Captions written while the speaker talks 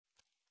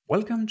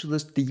Welcome to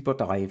this deeper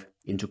dive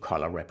into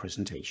color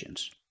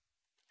representations.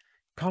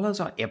 Colors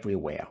are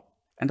everywhere,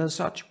 and as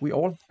such, we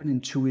all have an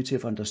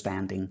intuitive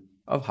understanding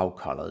of how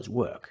colors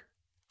work.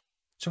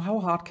 So how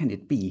hard can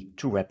it be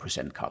to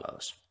represent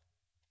colors?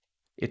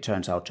 It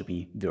turns out to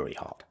be very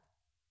hard.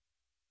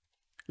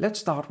 Let's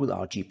start with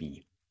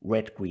RGB,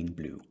 red, green,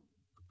 blue.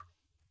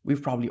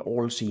 We've probably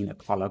all seen a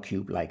color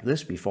cube like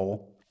this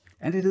before,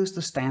 and it is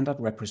the standard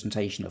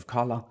representation of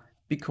color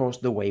because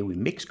the way we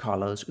mix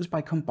colors is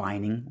by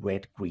combining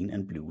red, green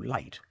and blue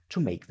light to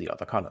make the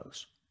other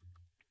colors.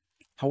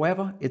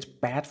 However, it's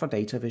bad for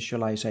data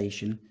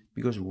visualization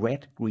because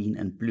red, green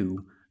and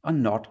blue are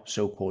not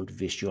so-called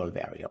visual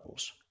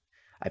variables.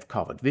 I've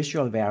covered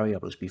visual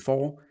variables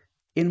before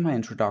in my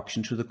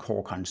introduction to the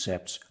core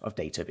concepts of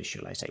data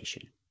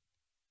visualization.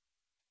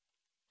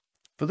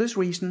 For this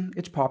reason,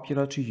 it's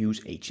popular to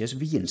use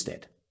HSV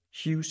instead,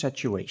 hue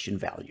saturation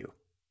value.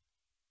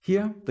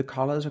 Here, the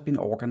colors have been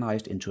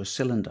organized into a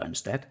cylinder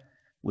instead,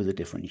 with the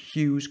different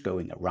hues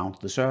going around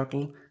the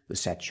circle, the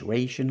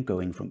saturation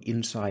going from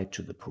inside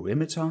to the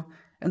perimeter,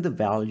 and the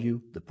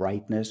value, the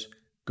brightness,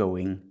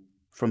 going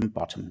from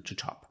bottom to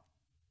top.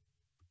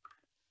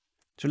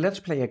 So let's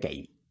play a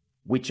game.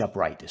 Which are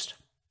brightest?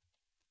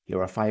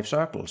 Here are 5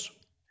 circles,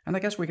 and I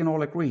guess we can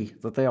all agree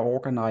that they are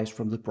organized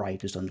from the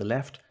brightest on the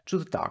left to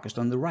the darkest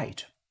on the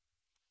right.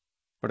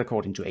 But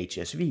according to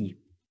HSV,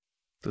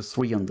 the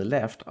 3 on the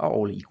left are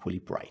all equally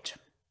bright.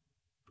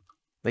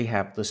 They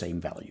have the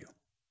same value.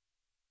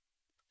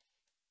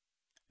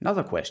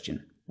 Another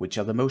question, which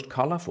are the most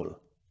colorful?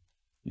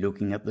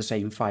 Looking at the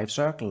same 5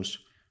 circles,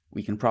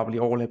 we can probably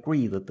all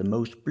agree that the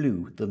most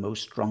blue, the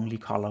most strongly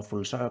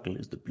colorful circle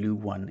is the blue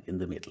one in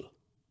the middle.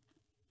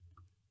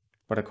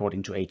 But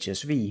according to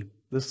HSV,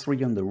 the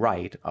 3 on the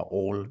right are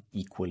all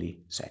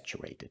equally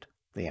saturated.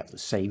 They have the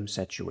same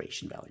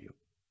saturation value.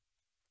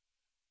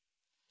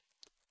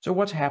 So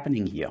what's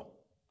happening here?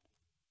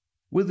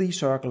 With these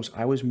circles,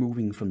 I was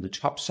moving from the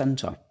top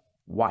center,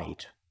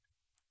 white,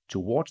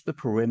 towards the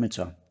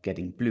perimeter,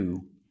 getting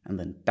blue, and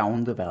then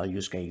down the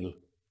value scale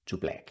to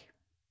black.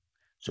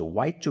 So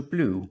white to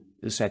blue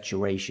is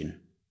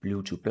saturation,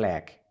 blue to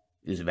black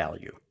is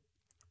value.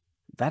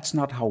 That's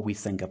not how we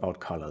think about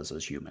colors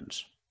as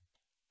humans.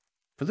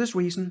 For this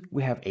reason,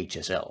 we have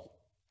HSL,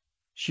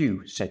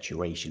 hue,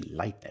 saturation,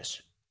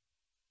 lightness.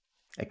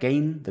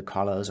 Again, the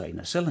colors are in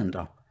a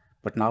cylinder,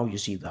 but now you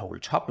see the whole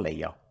top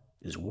layer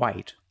is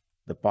white,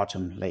 the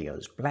bottom layer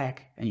is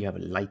black, and you have a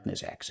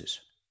lightness axis.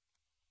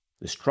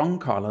 The strong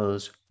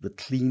colors, the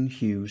clean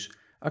hues,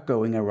 are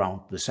going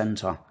around the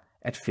center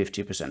at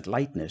 50%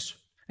 lightness,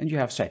 and you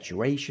have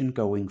saturation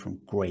going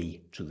from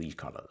gray to these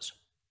colors.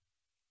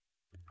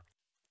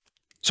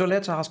 So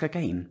let's ask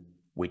again,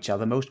 which are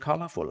the most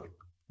colorful?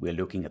 We're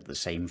looking at the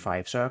same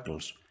 5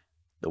 circles.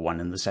 The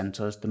one in the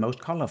center is the most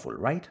colorful,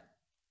 right?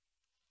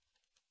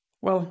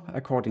 Well,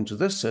 according to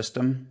this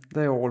system,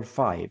 they all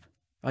 5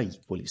 are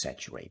equally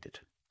saturated.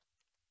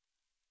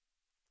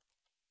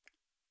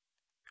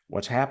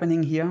 What's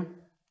happening here?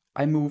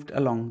 I moved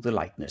along the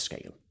lightness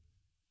scale.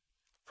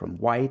 From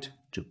white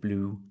to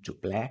blue to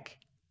black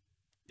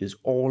is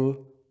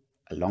all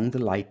along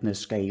the lightness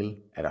scale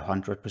at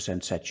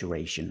 100%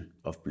 saturation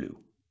of blue.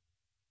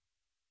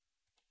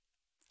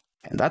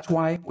 And that's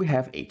why we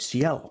have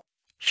HCl,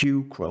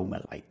 hue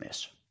chroma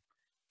lightness.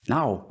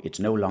 Now it's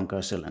no longer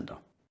a cylinder.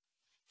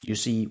 You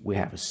see, we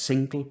have a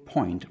single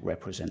point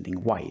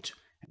representing white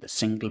and a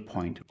single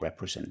point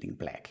representing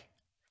black.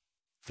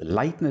 The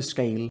lightness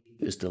scale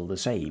is still the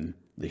same,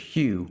 the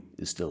hue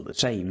is still the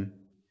same,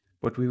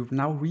 but we've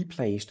now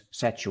replaced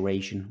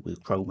saturation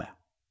with chroma.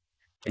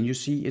 And you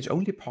see, it's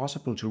only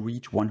possible to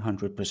reach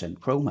 100%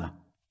 chroma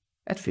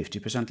at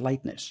 50%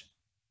 lightness.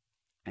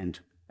 And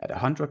at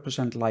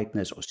 100%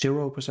 lightness or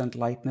 0%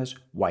 lightness,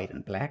 white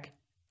and black,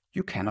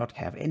 you cannot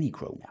have any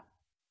chroma.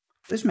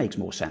 This makes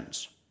more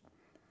sense.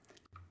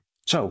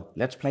 So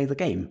let's play the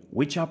game.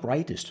 Which are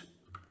brightest?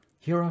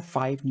 Here are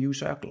 5 new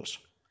circles.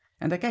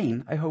 And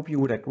again, I hope you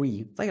would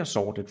agree they are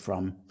sorted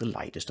from the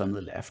lightest on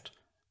the left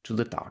to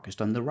the darkest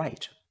on the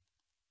right.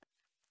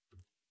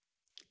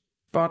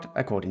 But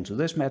according to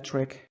this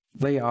metric,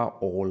 they are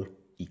all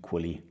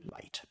equally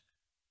light.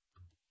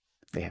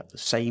 They have the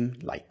same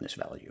lightness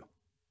value.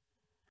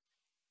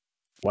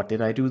 What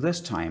did I do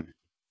this time?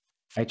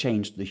 I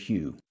changed the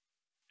hue.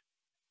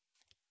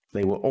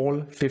 They were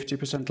all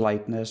 50%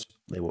 lightness,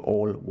 they were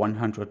all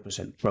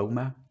 100%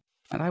 chroma,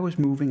 and I was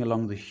moving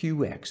along the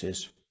hue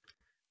axis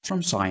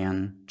from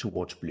cyan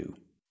towards blue.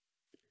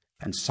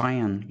 And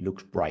cyan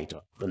looks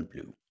brighter than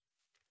blue.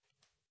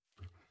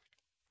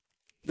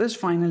 This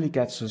finally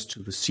gets us to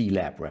the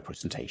CIELAB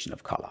representation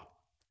of color.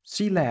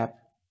 CIELAB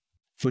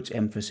puts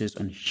emphasis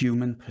on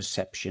human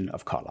perception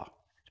of color.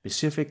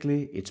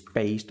 Specifically, it's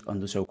based on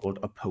the so-called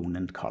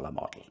opponent color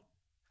model.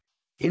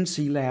 In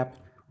CIELAB,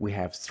 we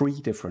have 3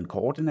 different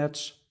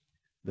coordinates,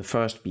 the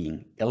first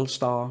being L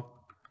star,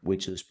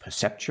 which is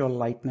perceptual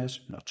lightness,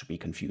 not to be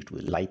confused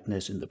with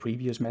lightness in the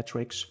previous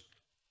metrics,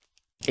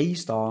 A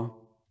star,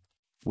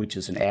 which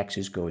is an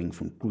axis going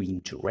from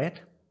green to red,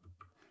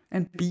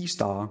 and B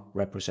star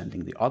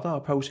representing the other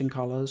opposing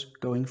colors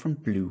going from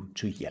blue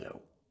to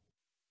yellow.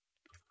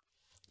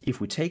 If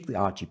we take the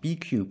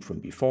RGB cube from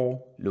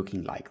before,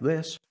 looking like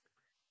this,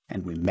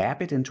 and we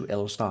map it into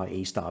L star,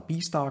 A star, B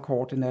star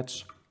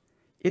coordinates,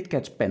 it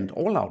gets bent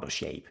all out of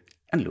shape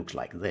and looks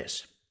like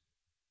this.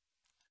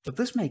 But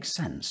this makes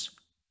sense.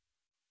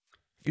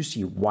 You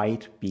see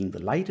white being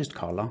the lightest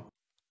color,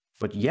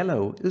 but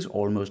yellow is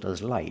almost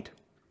as light,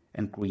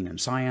 and green and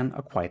cyan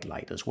are quite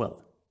light as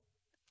well.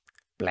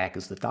 Black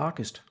is the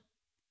darkest,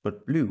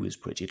 but blue is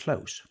pretty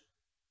close.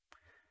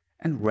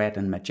 And red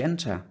and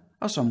magenta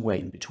are somewhere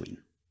in between.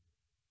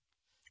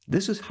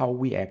 This is how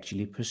we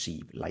actually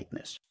perceive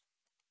lightness.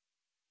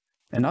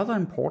 Another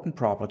important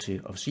property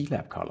of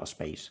CIELAB color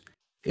space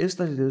is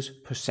that it is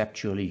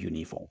perceptually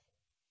uniform.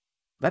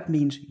 That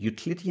means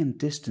Euclidean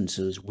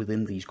distances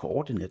within these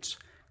coordinates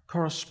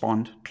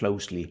correspond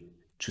closely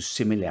to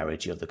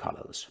similarity of the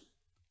colors,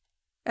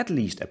 at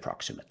least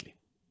approximately.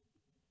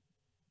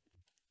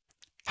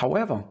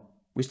 However,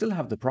 we still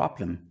have the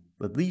problem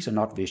that these are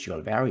not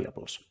visual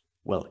variables.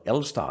 Well,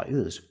 L star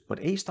is, but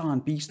A star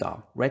and B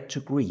star, red to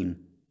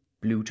green,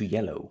 blue to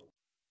yellow,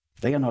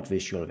 they are not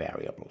visual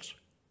variables.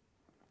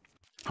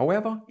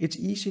 However, it's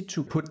easy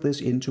to put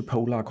this into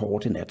polar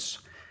coordinates,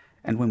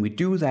 and when we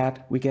do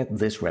that, we get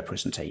this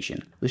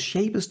representation. The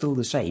shape is still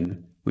the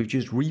same, we've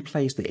just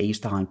replaced the A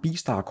star and B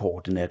star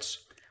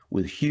coordinates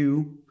with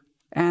hue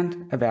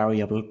and a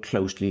variable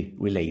closely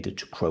related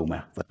to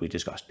chroma that we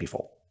discussed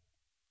before.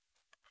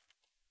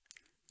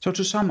 So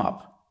to sum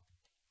up,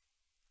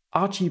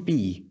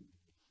 RGB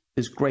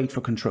is great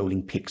for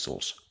controlling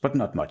pixels, but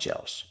not much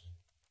else.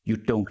 You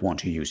don't want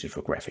to use it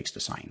for graphics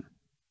design.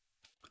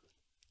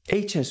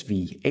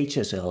 HSV,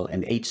 HSL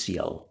and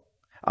HCL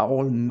are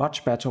all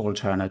much better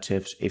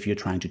alternatives if you're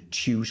trying to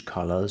choose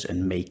colors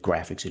and make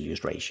graphics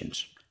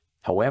illustrations.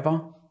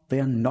 However, they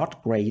are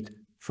not great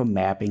for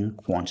mapping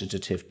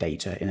quantitative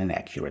data in an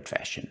accurate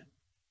fashion.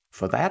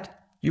 For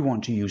that, you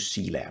want to use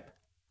CIELAB.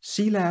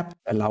 CIELAB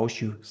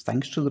allows you,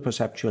 thanks to the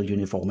perceptual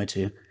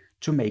uniformity,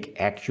 to make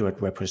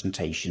accurate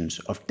representations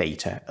of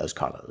data as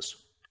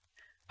colors.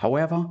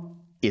 However,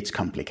 it's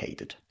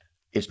complicated.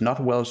 It's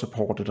not well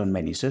supported on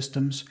many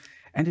systems,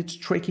 and it's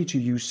tricky to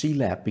use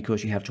CIELAB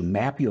because you have to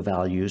map your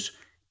values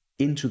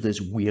into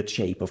this weird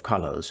shape of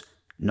colors,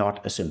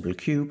 not a simple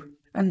cube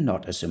and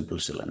not a simple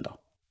cylinder.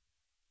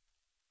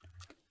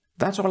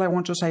 That's all I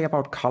want to say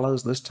about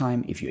colors this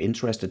time. If you're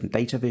interested in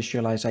data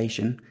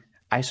visualization,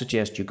 I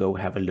suggest you go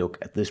have a look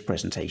at this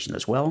presentation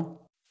as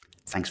well.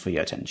 Thanks for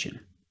your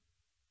attention.